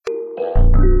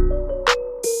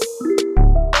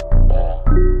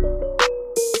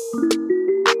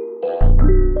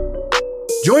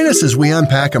Join us as we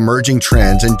unpack emerging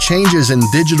trends and changes in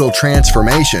digital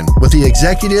transformation with the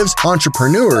executives,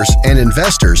 entrepreneurs, and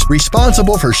investors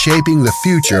responsible for shaping the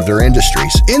future of their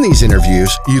industries. In these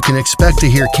interviews, you can expect to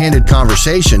hear candid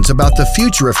conversations about the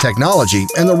future of technology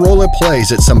and the role it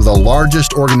plays at some of the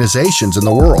largest organizations in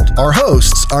the world. Our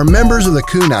hosts are members of the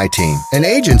Kunai team, an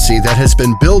agency that has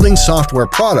been building software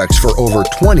products for over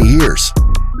 20 years.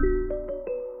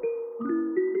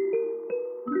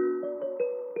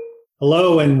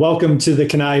 Hello and welcome to the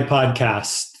Kunai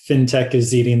podcast. Fintech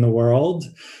is eating the world.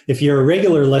 If you're a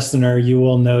regular listener, you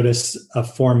will notice a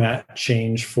format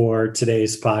change for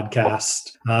today's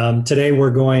podcast. Today, we're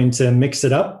going to mix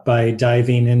it up by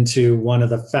diving into one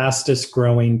of the fastest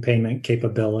growing payment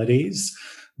capabilities,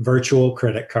 virtual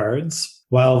credit cards.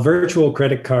 While virtual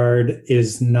credit card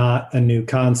is not a new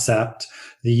concept,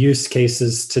 the use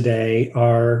cases today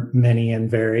are many and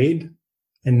varied.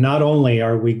 And not only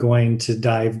are we going to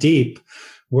dive deep,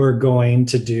 we're going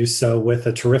to do so with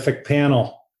a terrific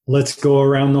panel. Let's go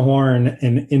around the horn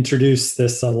and introduce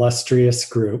this illustrious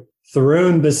group.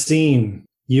 Tharoon Bhasin,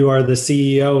 you are the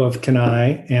CEO of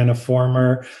Kunai and a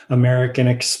former American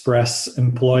Express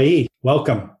employee.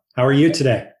 Welcome. How are you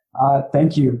today?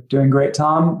 Thank you. Doing great,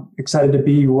 Tom. Excited to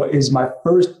be what is my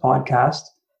first podcast,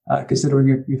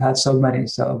 considering you've had so many.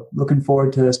 So looking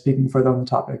forward to speaking further on the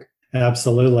topic.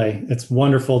 Absolutely. It's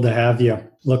wonderful to have you.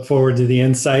 Look forward to your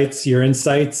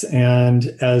insights. And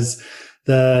as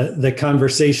the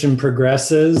conversation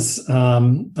progresses,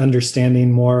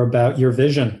 understanding more about your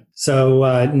vision.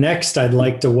 So next, I'd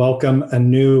like to welcome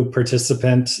an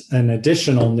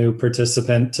additional new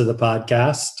participant to the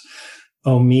podcast,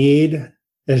 Omeid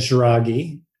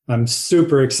Eshraghi. I'm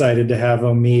super excited to have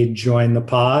Omeid join the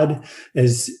pod,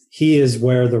 as he is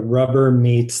where the rubber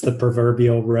meets the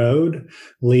proverbial road,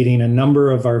 leading a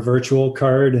number of our virtual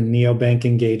card and neobank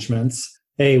engagements.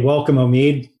 Hey, welcome,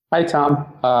 Omeid. Hi, Tom.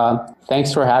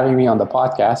 Thanks for having me on the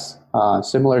podcast.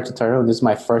 Similar to Taro, this is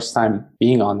my first time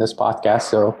being on this podcast,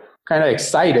 so kind of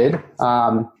excited.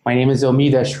 My name is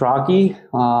Omeid Eshraghi.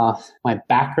 My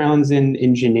background's in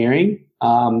engineering,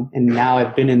 and now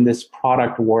I've been in this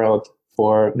product world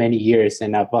for many years,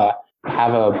 and I've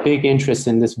have a big interest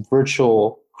in this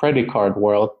virtual credit card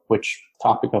world, which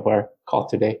topic of our call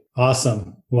today.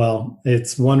 Awesome. Well,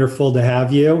 it's wonderful to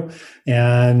have you,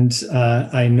 and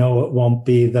I know it won't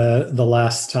be the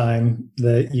last time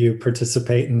that you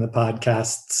participate in the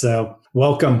podcast. So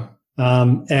welcome.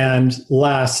 And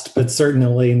last but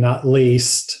certainly not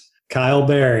least, Kyle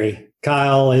Berry.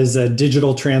 Kyle is a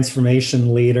digital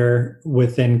transformation leader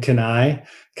within Kunai.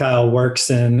 Kyle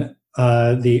works in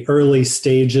the early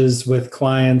stages with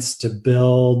clients to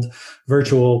build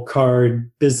virtual card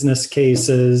business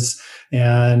cases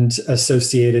and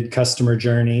associated customer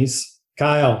journeys.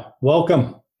 Kyle,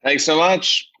 welcome. Thanks so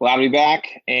much. Glad to be back,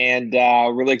 and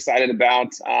really excited about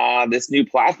this new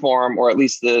platform, or at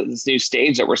least this new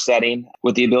stage that we're setting,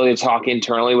 with the ability to talk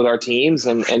internally with our teams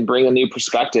and bring a new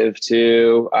perspective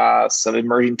to some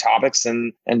emerging topics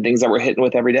and things that we're hitting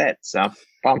with every day. So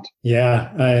pumped. Yeah,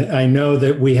 I know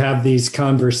that we have these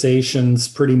conversations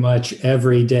pretty much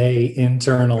every day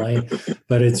internally,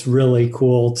 but it's really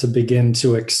cool to begin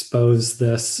to expose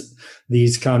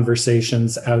these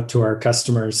conversations out to our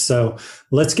customers. So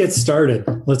let's get started.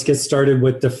 Let's get started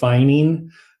with defining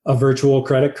a virtual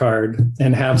credit card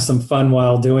and have some fun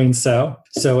while doing so.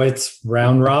 So it's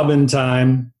round robin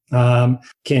time.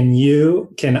 Can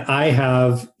I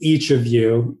have each of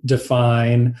you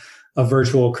define a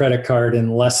virtual credit card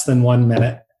in less than 1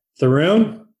 minute?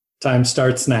 Tharoon, time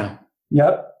starts now.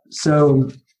 Yep. So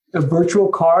a virtual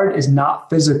card is not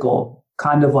physical,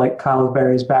 kind of like Kyle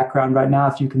Berry's background right now.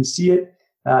 If you can see it,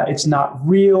 it's not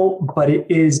real, but it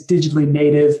is digitally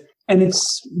native. And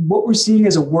it's what we're seeing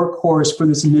as a workhorse for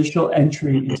this initial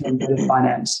entry into embedded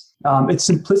finance. Its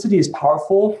simplicity is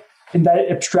powerful in that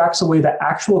it abstracts away the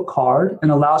actual card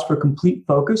and allows for complete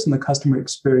focus on the customer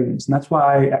experience. And that's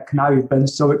why at Kunai we've been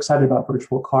so excited about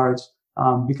virtual cards,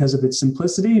 because of its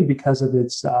simplicity and because of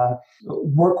its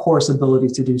workhorse ability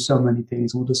to do so many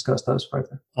things. We'll discuss those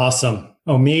further. Awesome.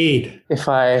 Omeid. If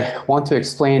I want to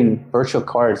explain virtual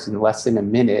cards in less than a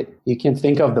minute, you can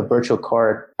think of the virtual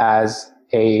card as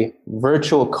a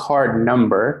virtual card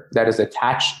number that is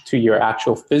attached to your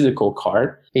actual physical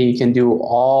card. And you can do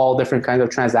all different kinds of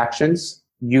transactions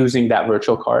using that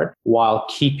virtual card while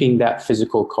keeping that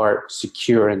physical card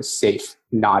secure and safe,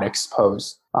 not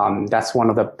exposed. That's one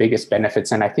of the biggest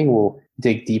benefits. And I think we'll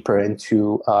dig deeper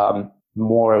into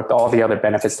more of all the other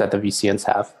benefits that the VCNs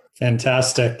have.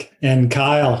 Fantastic. And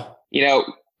Kyle?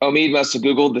 Omeid must have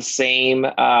Googled the same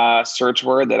search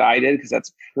word that I did, because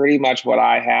that's pretty much what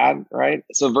I had, right?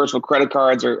 So virtual credit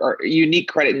cards are unique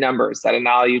credit numbers that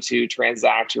allow you to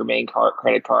transact your main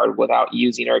credit card without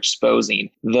using or exposing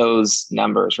those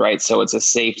numbers, right? So it's a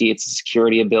safety, it's a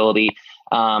security ability.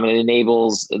 And it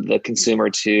enables the consumer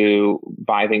to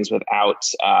buy things without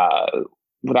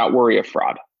worry of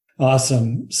fraud.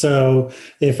 Awesome. So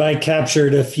if I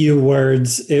captured a few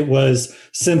words, it was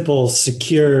simple,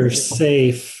 secure,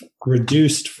 safe,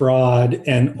 reduced fraud,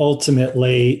 and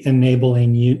ultimately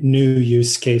enabling new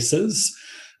use cases.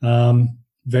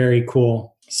 Very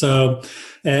cool. So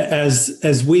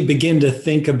as we begin to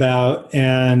think about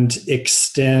and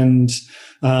extend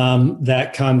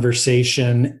that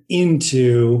conversation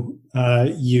into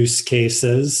use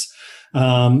cases,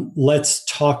 let's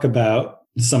talk about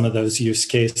some of those use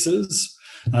cases.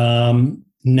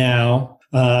 Now,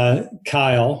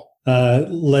 Kyle,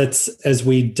 as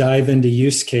we dive into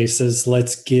use cases,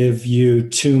 let's give you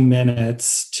 2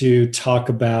 minutes to talk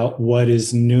about what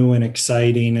is new and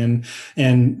exciting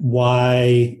and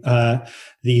why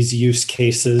these use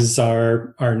cases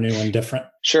are new and different.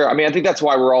 Sure. I mean, I think that's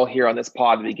why we're all here on this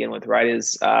pod to begin with, right?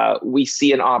 Is we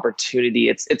see an opportunity.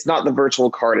 It's not the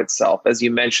virtual card itself. As you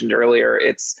mentioned earlier,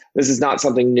 this is not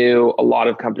something new. A lot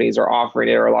of companies are offering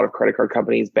it, or a lot of credit card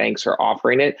companies, banks are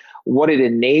offering it. What it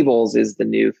enables is the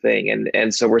new thing.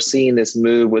 And so we're seeing this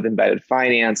move with embedded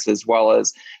finance, as well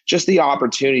as just the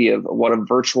opportunity of what a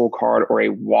virtual card or a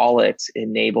wallet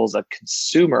enables a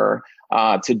consumer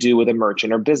to do with a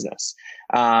merchant or business.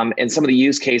 And some of the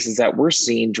use cases that we're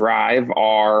seeing drive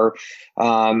are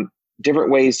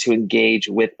different ways to engage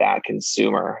with that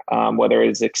consumer, whether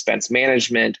it's expense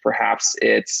management, perhaps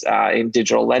it's in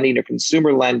digital lending or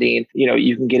consumer lending.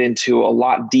 You can get into a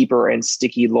lot deeper and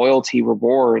sticky loyalty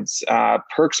rewards,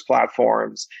 perks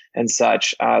platforms, and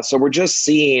such. So we're just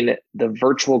seeing the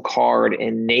virtual card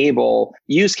enable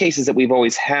use cases that we've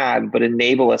always had, but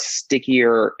enable a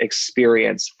stickier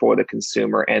experience for the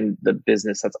consumer and the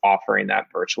business that's offering that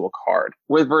virtual card.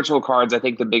 With virtual cards, I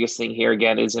think the biggest thing here,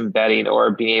 again, is embedding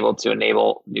or being able to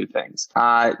enable new things.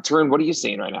 Tarun, what are you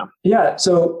seeing right now? Yeah,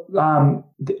 so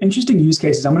the interesting use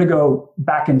cases, I'm going to go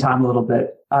back in time a little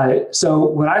bit. So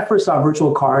when I first saw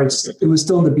virtual cards, it was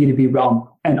still in the B2B realm,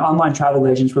 and online travel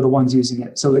agents were the ones using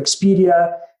it. So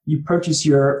Expedia, you purchase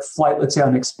your flight, let's say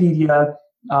on Expedia,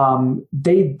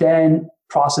 they then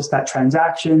process that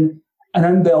transaction, and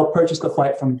then they'll purchase the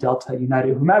flight from Delta,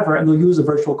 United, whomever, and they'll use a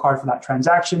virtual card for that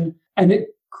transaction. And it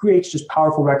creates just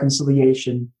powerful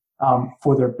reconciliation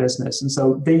for their business. And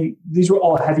so these were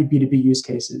all heavy B2B use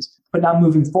cases. But now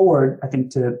moving forward, I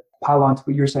think to pile on to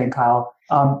what you're saying, Kyle,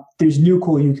 there's new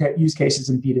cool use cases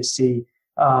in B2C.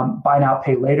 Buy now,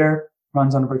 pay later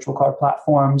runs on virtual card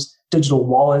platforms, digital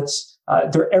wallets.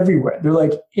 They're everywhere. They're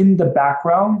like in the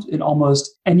background in almost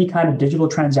any kind of digital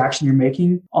transaction you're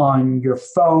making on your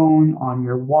phone, on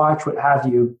your watch, what have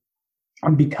you.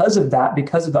 And because of that,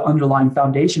 because of the underlying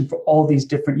foundation for all these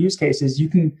different use cases,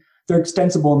 they're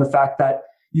extensible in the fact that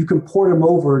you can port them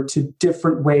over to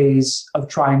different ways of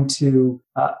trying to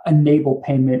enable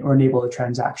payment or enable a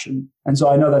transaction. And so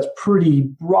I know that's pretty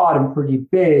broad and pretty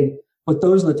big, but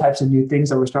those are the types of new things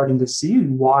that we're starting to see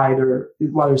and why they're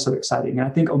so exciting. And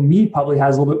I think Omeid probably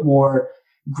has a little bit more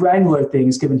granular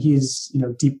things, given he's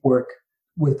deep work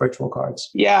with virtual cards.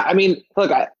 Yeah, I mean,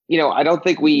 look, I don't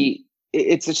think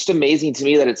it's just amazing to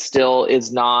me that it still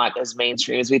is not as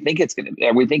mainstream as we think it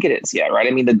is yet, right?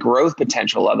 I mean, the growth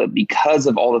potential of it, because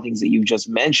of all the things that you've just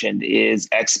mentioned, is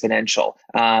exponential.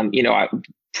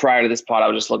 Prior to this pod, I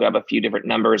was just looking up a few different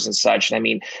numbers and such. And I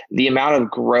mean, the amount of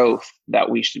growth that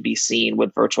we should be seeing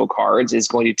with virtual cards is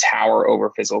going to tower over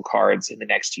physical cards in the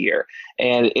next year.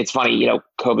 And it's funny,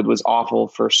 COVID was awful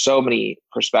for so many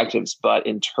perspectives, but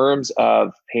in terms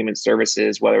of payment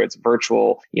services, whether it's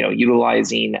virtual,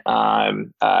 utilizing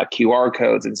QR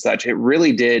codes and such, it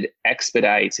really did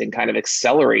expedite and kind of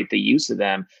accelerate the use of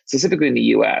them, specifically in the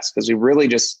US, because we really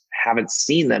just haven't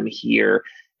seen them here.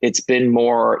 It's been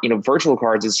more, virtual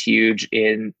cards is huge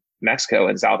in Mexico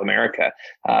and South America.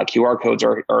 QR codes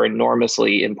are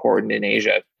enormously important in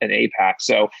Asia and APAC.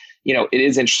 So, it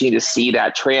is interesting to see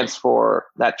that transfer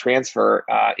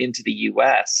into the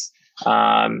US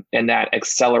and that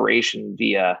acceleration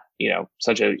via,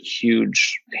 such a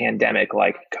huge pandemic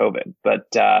like COVID.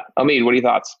 But Omeid, what are your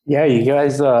thoughts? Yeah, you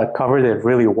guys covered it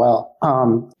really well.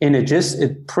 And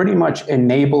it pretty much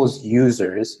enables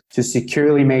users to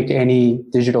securely make any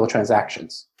digital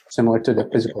transactions similar to the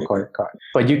physical card.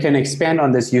 But you can expand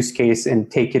on this use case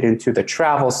and take it into the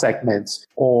travel segments,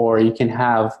 or you can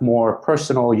have more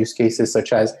personal use cases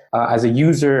such as a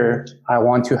user, I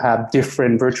want to have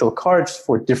different virtual cards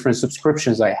for different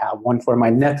subscriptions I have, one for my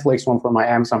Netflix, one for my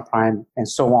Amazon Prime, and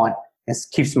so on. It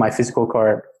keeps my physical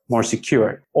card more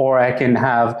secure. Or I can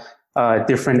have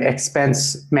different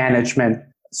expense management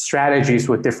strategies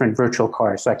with different virtual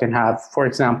cards. So I can have, for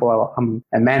example, I'm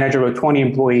a manager with 20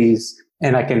 employees,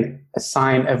 and I can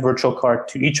assign a virtual card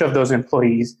to each of those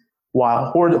employees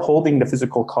while holding the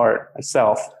physical card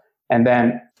myself. And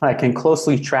then I can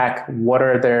closely track what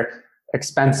are their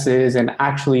expenses. And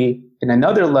actually, in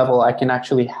another level, I can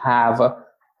actually have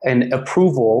an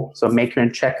approval, so maker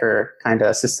and checker kind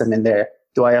of system in there.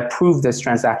 Do I approve this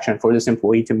transaction for this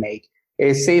employee to make?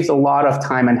 It saves a lot of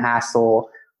time and hassle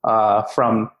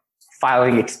from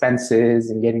filing expenses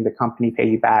and getting the company pay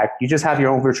you back. You just have your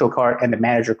own virtual card and the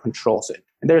manager controls it.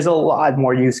 And there's a lot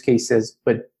more use cases,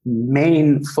 but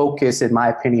main focus, in my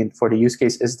opinion, for the use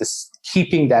case is this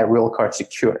keeping that real card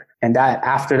secure. And that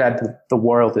after that, the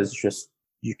world is just,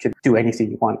 you can do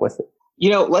anything you want with it.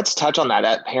 Let's touch on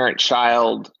that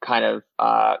parent-child kind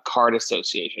of card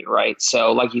association, right?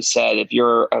 So like you said, if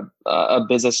you're a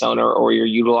business owner or you're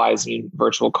utilizing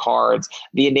virtual cards,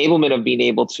 the enablement of being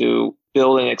able to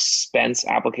build an expense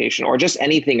application or just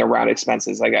anything around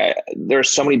expenses. There's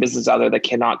so many businesses out there that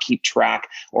cannot keep track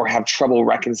or have trouble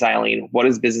reconciling what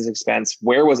is business expense,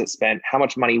 where was it spent, how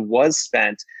much money was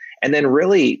spent, and then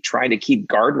really trying to keep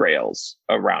guardrails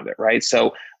around it, right?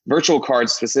 So virtual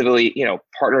cards specifically,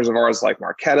 partners of ours like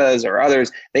Marqeta's or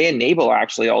others, they enable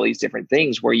actually all these different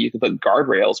things where you can put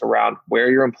guardrails around where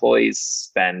your employees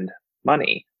spend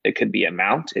money. It could be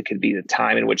amount, it could be the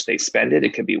time in which they spend it,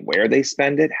 it could be where they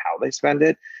spend it, how they spend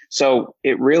it. So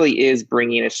it really is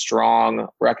bringing a strong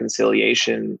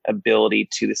reconciliation ability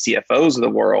to the CFOs of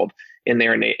the world in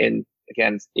there. And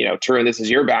again, Tarun, this is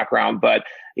your background, but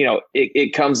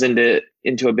it comes into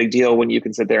a big deal when you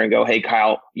can sit there and go, hey,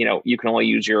 Kyle, you can only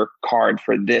use your card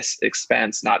for this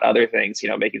expense, not other things,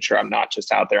 making sure I'm not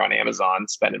just out there on Amazon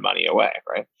spending money away,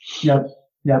 right?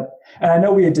 Yep. And I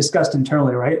know we had discussed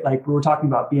internally, right? Like we were talking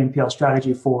about BNPL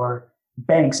strategy for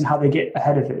banks and how they get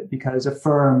ahead of it because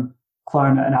Affirm,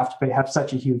 Klarna, and Afterpay have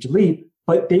such a huge leap,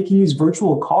 but they can use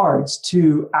virtual cards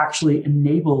to actually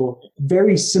enable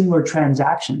very similar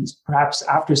transactions. Perhaps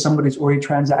after somebody's already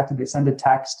transacted, they send a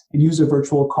text and use a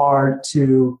virtual card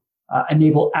to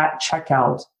enable at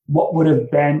checkout what would have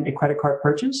been a credit card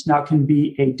purchase now can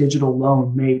be a digital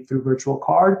loan made through virtual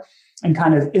card and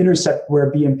kind of intercept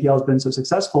where BNPL has been so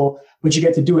successful, but you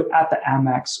get to do it at the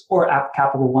Amex or at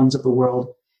Capital Ones of the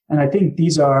world. And I think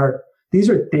these are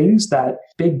things that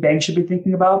big banks should be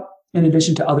thinking about in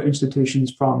addition to other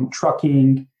institutions from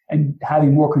trucking and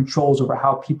having more controls over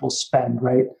how people spend,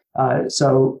 right?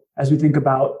 So as we think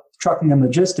about trucking and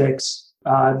logistics,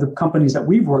 the companies that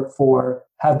we've worked for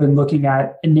have been looking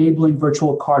at enabling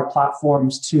virtual card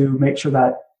platforms to make sure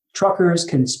that truckers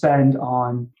can spend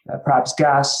on perhaps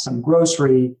gas, some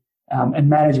grocery, and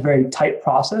manage a very tight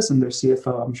process. And their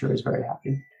CFO, I'm sure, is very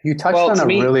happy. You touched on a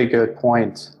really good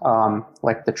point,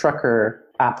 like the trucker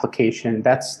application.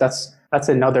 That's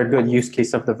another good use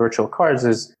case of the virtual cards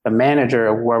is the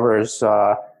manager, whoever's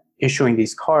issuing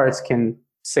these cards can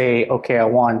say, okay, I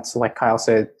want, like Kyle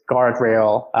said,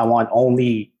 guardrail. I want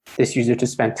only this user to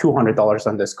spend $200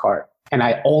 on this card. And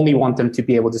I only want them to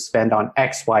be able to spend on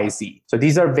X, Y, Z. So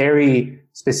these are very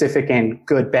specific and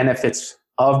good benefits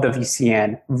of the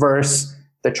VCN versus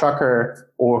the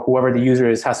trucker or whoever the user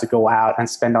is has to go out and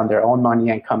spend on their own money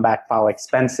and come back, file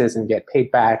expenses and get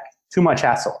paid back. Too much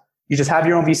hassle. You just have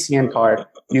your own VCN card.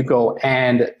 You go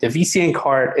and the VCN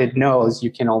card, it knows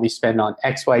you can only spend on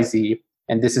X, Y, Z.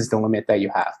 And this is the limit that you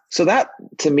have. So that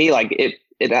to me, like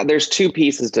there's two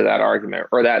pieces to that argument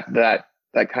or that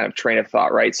kind of train of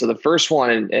thought, right? So the first one,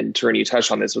 and Tarun, you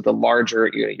touched on this with the larger,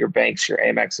 your banks, your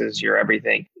Amexes, your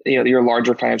everything, your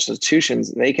larger financial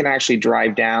institutions, they can actually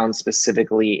drive down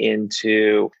specifically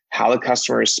into how the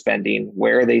customer is spending,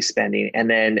 where are they spending, and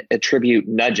then attribute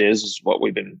nudges, is what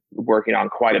we've been working on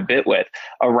quite a bit with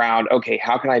around, okay,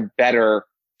 how can I better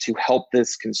to help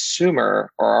this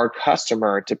consumer or our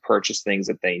customer to purchase things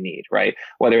that they need, right?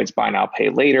 Whether it's buy now, pay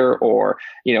later, or,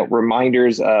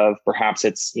 reminders of perhaps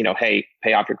it's, hey,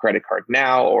 pay off your credit card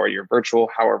now, or your virtual,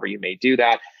 however you may do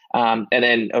that. And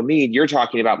then Omeid, you're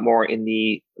talking about more in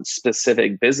the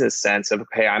specific business sense of,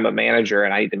 okay, I'm a manager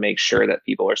and I need to make sure that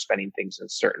people are spending things in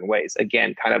certain ways.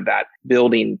 Again, kind of that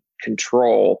building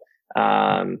control,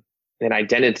 and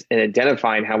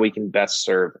identifying how we can best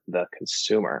serve the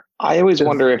consumer. I always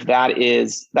wonder if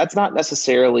that's not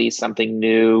necessarily something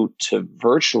new to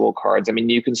virtual cards. I mean,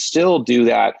 you can still do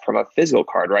that from a physical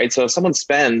card, right? So if someone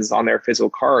spends on their physical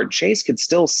card, Chase could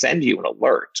still send you an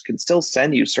alert, can still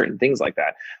send you certain things like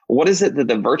that. What is it that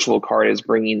the virtual card is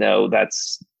bringing, though,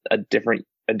 that's a different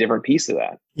piece of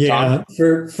that? Yeah,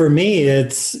 for me,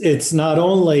 it's not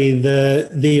only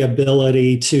the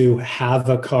ability to have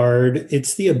a card,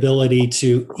 it's the ability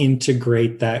to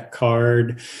integrate that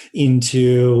card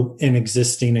into an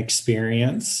existing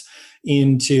experience,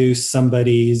 into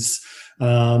somebody's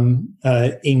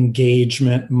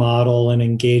engagement model and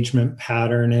engagement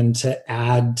pattern, and to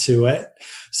add to it.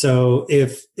 So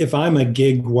if I'm a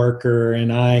gig worker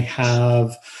and I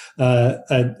have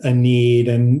a need,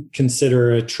 and consider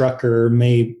a trucker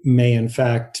may in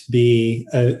fact be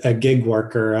a gig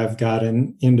worker. I've got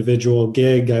an individual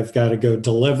gig. I've got to go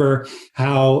deliver.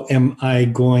 How am I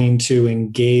going to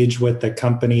engage with the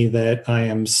company that I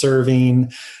am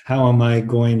serving? How am I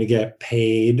going to get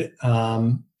paid?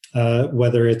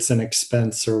 Whether it's an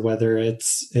expense or whether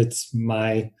it's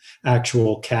my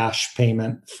actual cash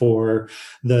payment for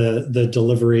the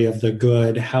delivery of the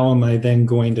good, how am I then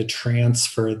going to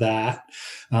transfer that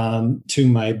to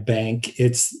my bank?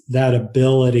 It's that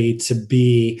ability to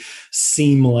be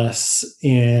seamless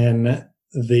in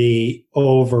the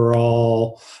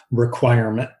overall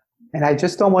requirement. And I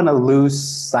just don't want to lose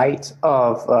sight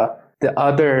of the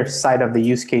other side of the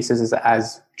use cases is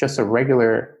as just a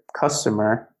regular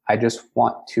customer. I just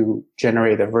want to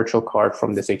generate a virtual card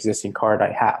from this existing card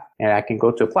I have. And I can go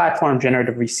to a platform, generate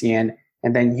a VCN,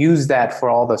 and then use that for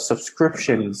all the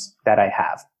subscriptions that I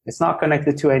have. It's not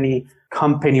connected to any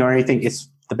company or anything. It's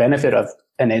the benefit of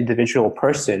an individual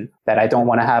person that I don't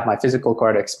want to have my physical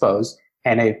card exposed.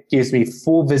 And it gives me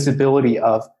full visibility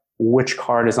of which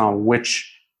card is on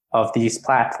which of these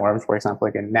platforms, for example,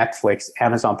 like a Netflix,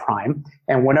 Amazon Prime.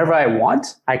 And whenever I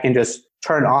want, I can just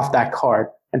turn off that card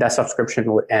and that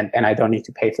subscription would end, and I don't need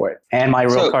to pay for it. And my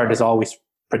real card is always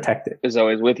protected. Is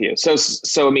always with you. So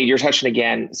Omeid, you're touching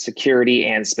again security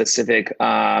and specific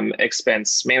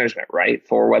expense management, right?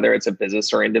 For whether it's a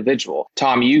business or individual.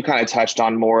 Tom, you kind of touched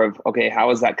on more of, okay,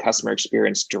 how is that customer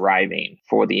experience driving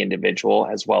for the individual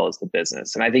as well as the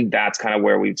business? And I think that's kind of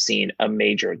where we've seen a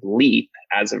major leap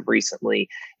as of recently,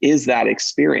 is that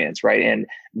experience, right? And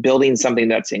building something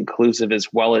that's inclusive as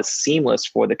well as seamless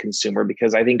for the consumer.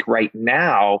 Because I think right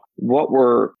now, what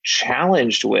we're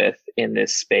challenged with in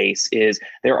this space is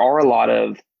there are a lot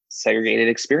of segregated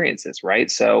experiences, right?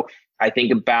 So I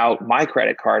think about my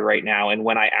credit card right now, and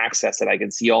when I access it, I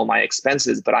can see all my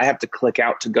expenses, but I have to click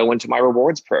out to go into my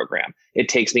rewards program. It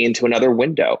takes me into another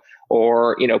window.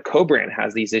 Or, co-brand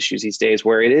has these issues these days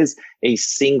where it is a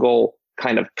single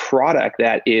kind of product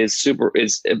that is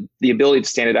the ability to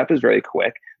stand it up is very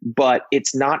quick, but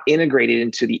it's not integrated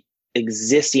into the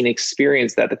existing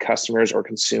experience that the customers or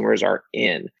consumers are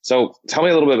in. So talk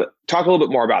a little bit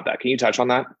more about that. Can you touch on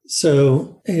that?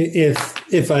 So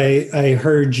if I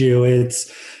heard you,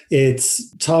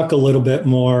 it's talk a little bit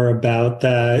more about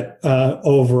that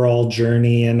overall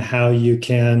journey and how you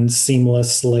can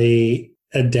seamlessly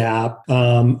adapt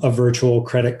a virtual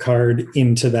credit card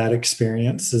into that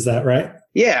experience. Is that right?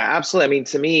 Yeah, absolutely. I mean,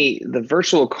 to me, the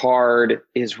virtual card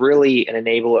is really an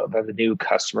enabler of the new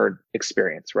customer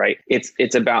experience, right?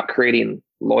 It's about creating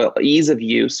ease of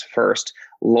use first,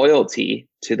 loyalty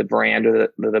to the brand or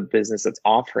the business that's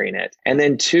offering it. And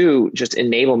then two, just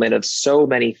enablement of so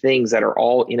many things that are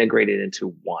all integrated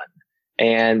into one.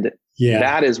 And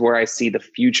that is where I see the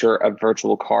future of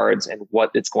virtual cards and what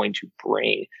it's going to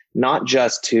bring, not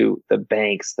just to the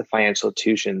banks, the financial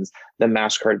institutions, the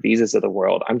MasterCard Visas of the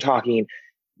world. I'm talking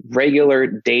regular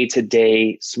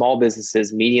day-to-day small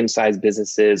businesses, medium-sized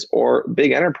businesses, or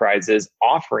big enterprises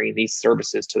offering these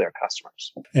services to their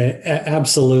customers.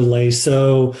 Absolutely.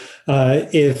 So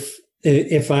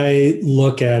if I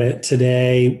look at it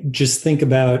today, just think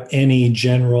about any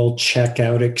general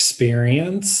checkout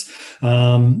experience.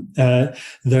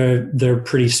 They're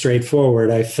pretty straightforward.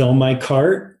 I fill my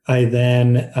cart, I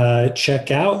then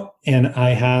check out, and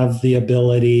I have the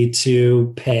ability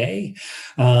to pay.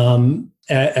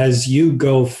 As we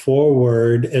go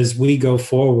forward,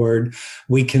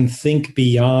 we can think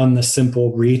beyond the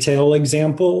simple retail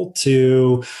example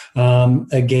to,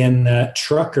 again, that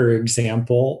trucker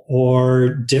example, or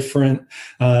different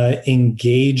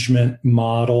engagement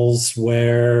models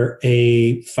where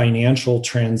a financial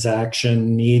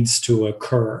transaction needs to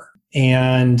occur.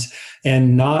 and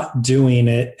not doing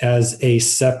it as a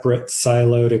separate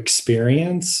siloed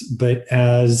experience, but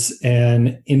as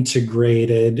an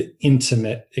integrated,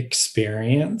 intimate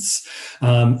experience.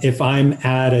 If I'm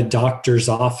at a doctor's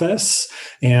office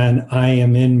and I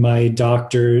am in my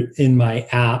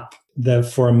app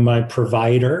for my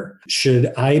provider,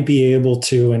 should I be able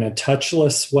to, in a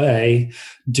touchless way,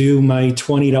 do my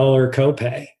 $20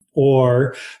 copay?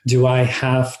 Or do I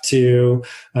have to,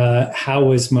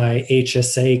 how is my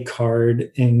HSA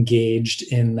card engaged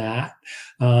in that?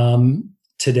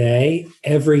 Today,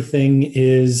 everything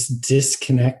is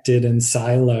disconnected and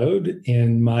siloed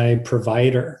in my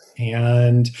provider,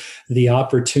 and the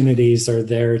opportunities are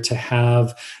there to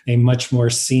have a much more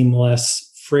seamless,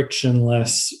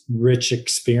 frictionless, rich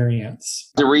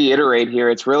experience. To reiterate here,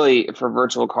 it's really for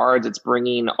virtual cards, it's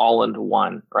bringing all into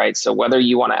one, right? So whether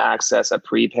you want to access a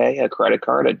prepay, a credit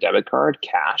card, a debit card,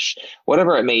 cash,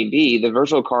 whatever it may be, the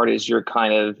virtual card is your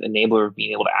kind of enabler of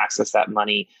being able to access that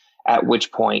money at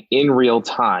which point in real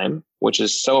time, which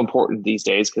is so important these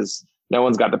days because no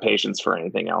one's got the patience for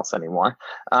anything else anymore.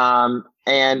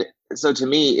 And so to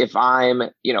me, if I'm,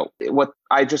 what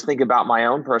I just think about my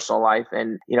own personal life,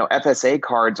 and, FSA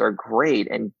cards are great,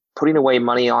 and putting away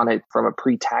money on it from a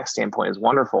pre-tax standpoint is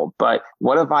wonderful. But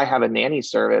what if I have a nanny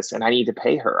service and I need to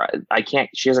pay her? I can't,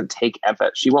 she won't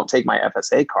take my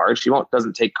FSA card.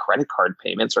 Doesn't take credit card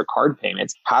payments or card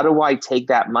payments. How do I take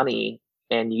that money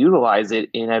and utilize it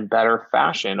in a better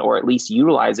fashion, or at least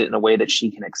utilize it in a way that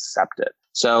she can accept it?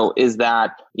 So is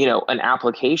that, an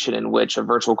application in which a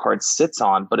virtual card sits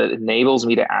on, but it enables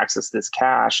me to access this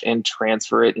cash and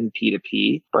transfer it in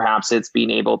P2P. Perhaps it's being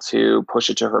able to push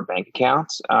it to her bank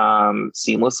account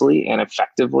seamlessly and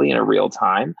effectively in a real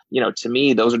time. To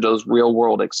me, those are those real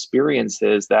world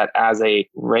experiences that as a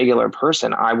regular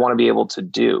person, I want to be able to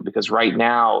do, because right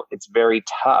now it's very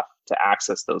tough to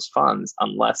access those funds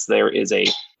unless there is a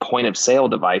point of sale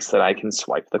device that I can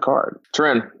swipe the card.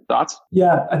 Tarun, thoughts?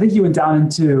 Yeah, I think you went down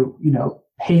into,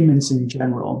 payments in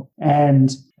general.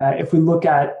 And if we look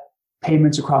at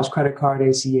payments across credit card,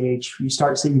 ACH, you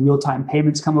start seeing real-time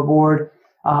payments come aboard.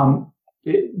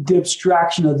 The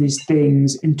abstraction of these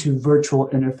things into virtual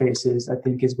interfaces, I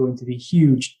think, is going to be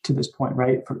huge to this point,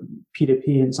 right? For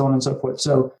P2P and so on and so forth.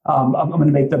 So I'm going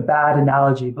to make the bad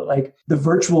analogy, but like the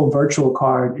virtual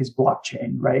card is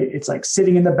blockchain, right? It's like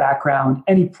sitting in the background.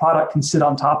 Any product can sit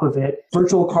on top of it.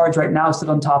 Virtual cards right now sit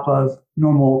on top of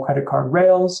normal credit card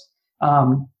rails.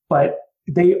 But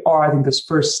they are, I think, this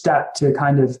first step to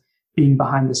kind of being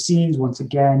behind the scenes once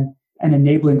again, and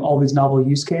enabling all these novel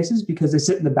use cases because they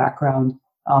sit in the background,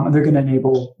 and they're going to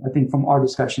enable, I think, from our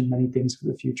discussion, many things for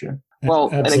the future. Well,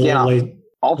 absolutely. And again,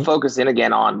 I'll focus in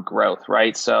again on growth,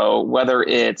 right? So whether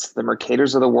it's the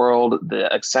Mercators of the world, the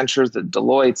Accentures, the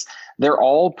Deloittes, they're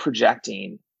all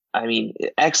projecting,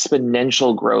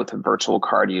 exponential growth of virtual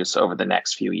card use over the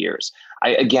next few years.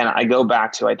 I go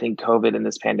back to, I think COVID and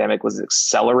this pandemic was an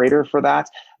accelerator for that.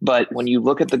 But when you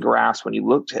look at the graphs, when you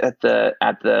looked at the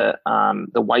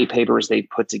white papers they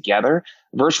put together,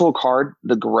 virtual card,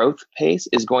 the growth pace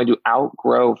is going to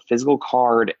outgrow physical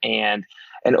card and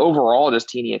overall just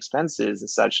teeny expenses and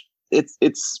such.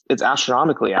 It's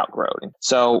astronomically outgrowing.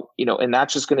 So, and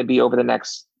that's just going to be over the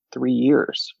next 3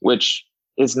 years, which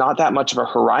is not that much of a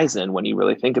horizon when you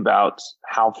really think about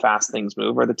how fast things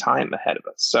move or the time ahead of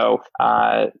us. So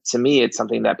to me, it's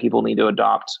something that people need to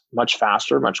adopt much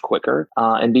faster, much quicker,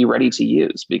 and be ready to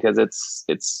use because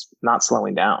it's not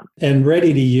slowing down. And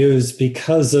ready to use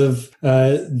because of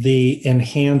the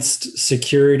enhanced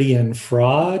security and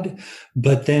fraud,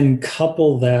 but then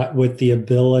couple that with the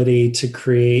ability to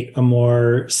create a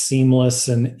more seamless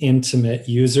and intimate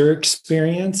user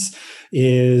experience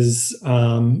is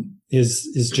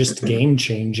just game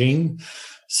changing.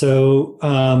 So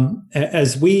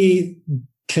as we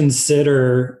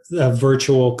consider a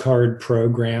virtual card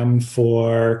program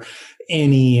for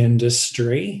any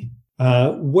industry,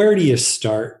 where do you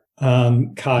start,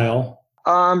 Kyle?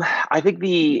 I think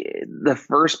the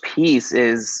first piece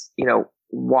is,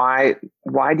 why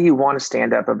do you want to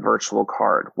stand up a virtual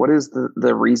card? What is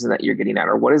the reason that you're getting at,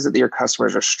 or what is it that your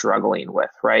customers are struggling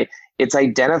with, right? It's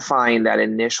identifying that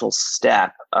initial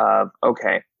step of,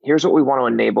 okay, here's what we want to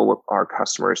enable our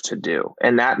customers to do.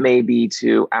 And that may be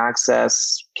to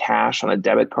access cash on a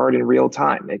debit card in real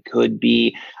time. It could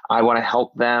be, I want to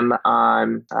help them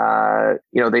on,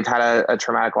 they've had a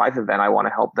traumatic life event. I want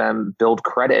to help them build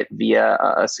credit via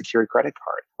a secured credit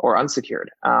card. or unsecured.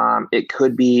 It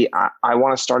could be, I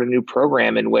want to start a new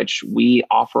program in which we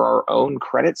offer our own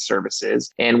credit services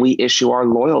and we issue our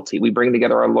loyalty. We bring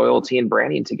together our loyalty and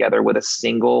branding together with a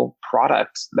single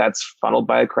product that's funneled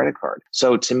by a credit card.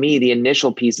 So to me, the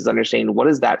initial piece is understanding what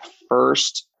is that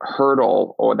first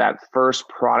hurdle or that first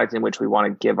product in which we want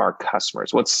to give our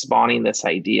customers, what's spawning this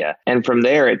idea. And from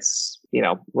there, it's,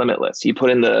 limitless. You put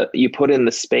in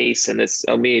the space, and this,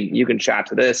 Omeid, you can chat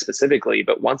to this specifically,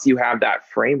 but once you have that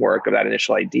framework of that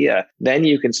initial idea, then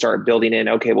you can start building in,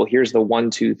 okay, well, here's the 1,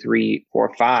 2, 3,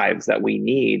 4, 5s that we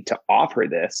need to offer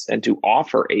this and to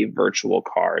offer a virtual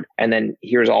card. And then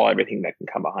here's everything that can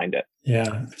come behind it.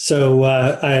 Yeah. So,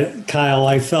 Kyle,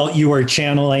 I felt you were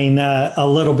channeling a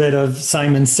little bit of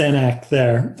Simon Sinek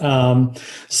there.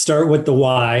 Start with the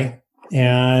why.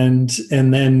 And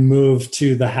then move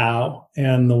to the how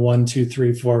and the 1, 2,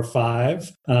 3, 4,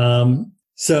 5.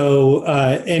 So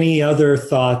any other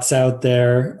thoughts out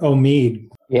there, Omeid?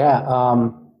 Yeah.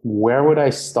 Where would I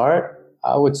start?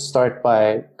 I would start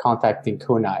by contacting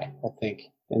Kunai, I think,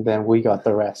 and then we got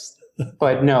the rest.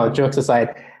 But no, jokes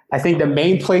aside, I think the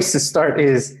main place to start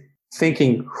is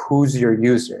thinking, who's your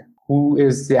user? Who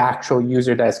is the actual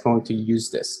user that's going to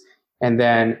use this? And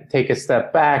then take a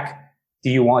step back. Do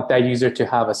you want that user to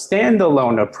have a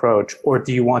standalone approach, or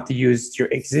do you want to use your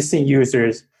existing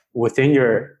users within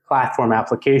your platform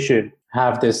application,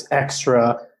 have this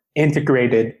extra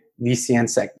integrated VCN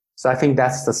segment? So I think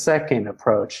that's the second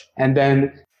approach. And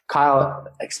then Kyle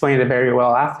explained it very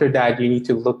well. After that, you need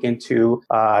to look into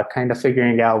kind of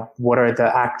figuring out what are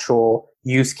the actual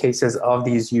use cases of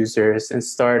these users and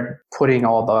start putting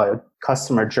all the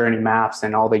customer journey maps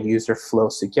and all the user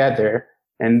flows together.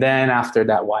 And then after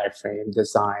that, wireframe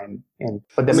design.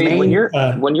 But the main, when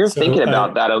you're thinking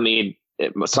about that, Omeid,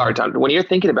 sorry, Tom. When you're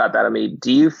thinking about that, Omeid,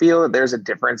 do you feel that there's a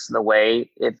difference in the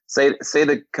way, if say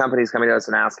the company's coming to us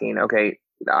and asking, okay,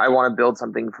 I want to build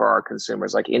something for our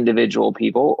consumers, like individual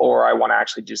people, or I want to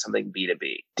actually do something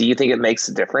B2B. Do you think it makes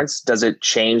a difference? Does it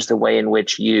change the way in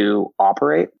which you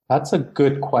operate? That's a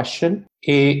good question.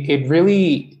 It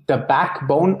really, the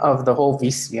backbone of the whole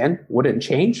VCN wouldn't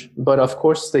change, but of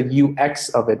course the UX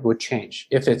of it would change.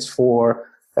 If it's for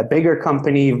a bigger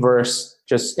company versus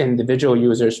just individual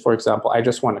users, for example, I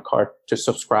just want a card to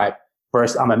subscribe.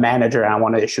 Versus I'm a manager and I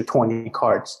want to issue 20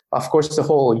 cards. Of course, the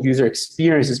whole user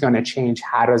experience is going to change.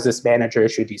 How does this manager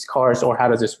issue these cards, or how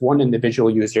does this one individual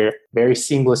user very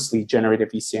seamlessly generate a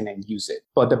VCN and use it?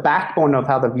 But the backbone of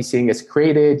how the VCN is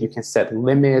created, you can set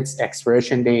limits,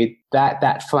 expiration date.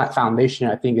 That flat foundation,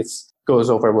 I think goes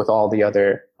over with all the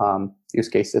other use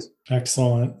cases.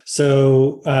 Excellent.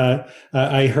 So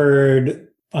I heard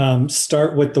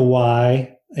start with the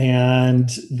why, and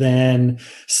then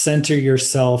center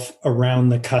yourself around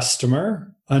the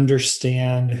customer,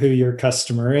 understand who your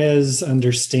customer is,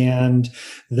 understand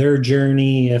their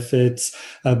journey. If it's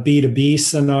a B2B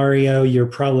scenario, you're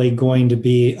probably going to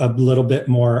be a little bit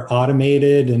more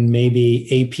automated and maybe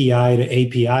API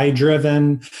to API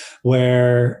driven,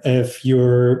 where if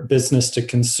you're business to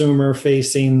consumer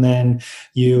facing, then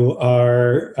you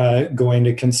are going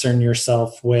to concern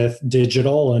yourself with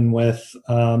digital and with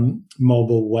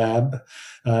mobile web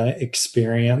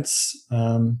experience.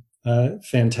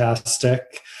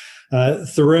 Fantastic.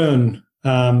 Tharoon,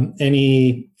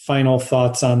 any final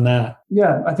thoughts on that?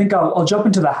 Yeah, I think I'll jump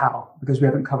into the how, because we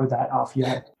haven't covered that off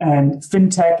yet. And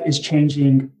fintech is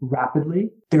changing rapidly.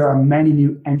 There are many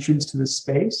new entrants to the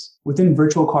space. Within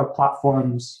virtual card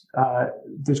platforms,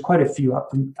 there's quite a few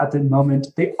at the moment.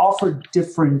 They offer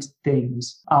different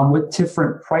things with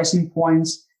different pricing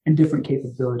points and different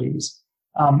capabilities.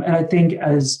 And I think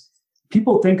as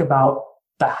people think about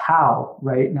the how,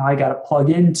 right? Now I got to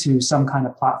plug into some kind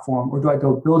of platform, or do I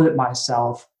go build it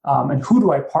myself? And who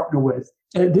do I partner with?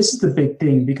 And this is the big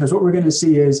thing, because what we're going to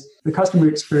see is the customer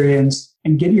experience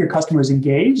and getting your customers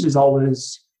engaged is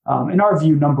always, in our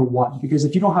view, number one. Because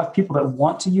if you don't have people that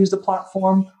want to use the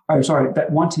platform,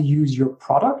 that want to use your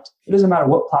product, it doesn't matter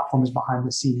what platform is behind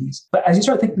the scenes. But as you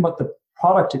start thinking about the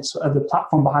product, it's the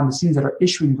platform behind the scenes that are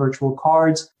issuing virtual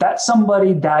cards, that's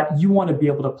somebody that you want to be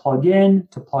able to plug in,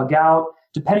 to plug out,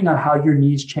 depending on how your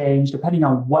needs change, depending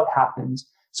on what happens.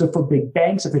 So for big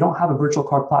banks, if they don't have a virtual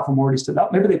card platform already stood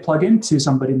up, maybe they plug into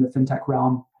somebody in the fintech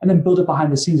realm and then build it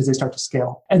behind the scenes as they start to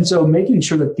scale. And so making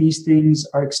sure that these things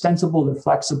are extensible, they're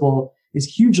flexible, is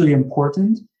hugely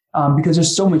important because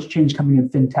there's so much change coming in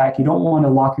fintech. You don't want to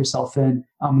lock yourself in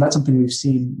That's something we've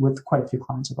seen with quite a few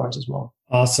clients of ours as well.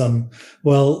 Awesome.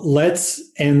 Well, let's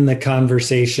end the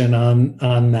conversation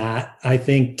on that. I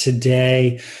think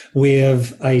today we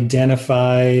have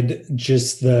identified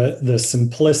just the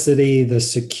simplicity, the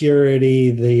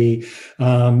security, the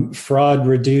fraud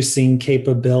reducing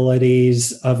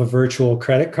capabilities of a virtual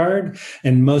credit card,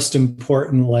 and most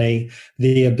importantly,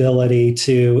 the ability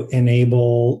to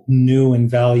enable new and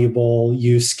valuable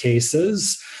use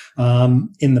cases.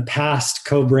 In the past,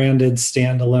 co-branded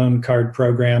standalone card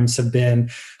programs have been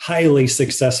highly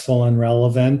successful and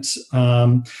relevant.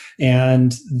 And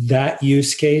that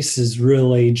use case is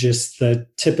really just the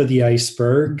tip of the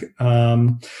iceberg.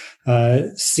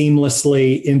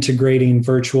 Seamlessly integrating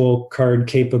virtual card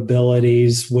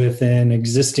capabilities within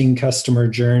existing customer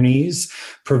journeys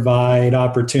provide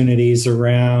opportunities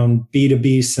around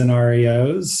B2B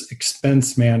scenarios,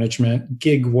 expense management,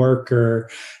 gig worker,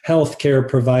 healthcare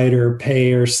provider,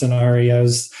 payer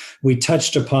scenarios. We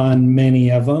touched upon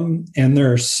many of them, and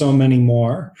there are so many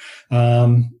more.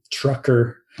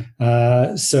 Trucker.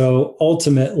 So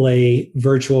ultimately,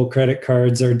 virtual credit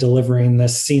cards are delivering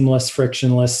this seamless,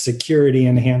 frictionless, security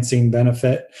enhancing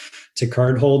benefit to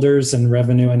cardholders and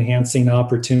revenue enhancing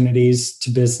opportunities to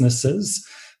businesses.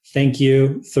 Thank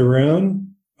you, Tharoon,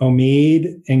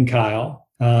 Omeid, and Kyle.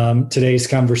 Today's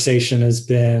conversation has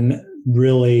been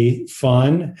really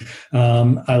fun.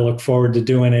 I look forward to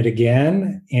doing it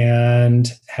again,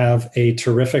 and have a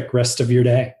terrific rest of your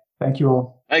day. Thank you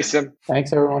all. Thanks, Tim.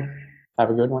 Thanks, everyone. Have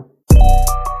a good one.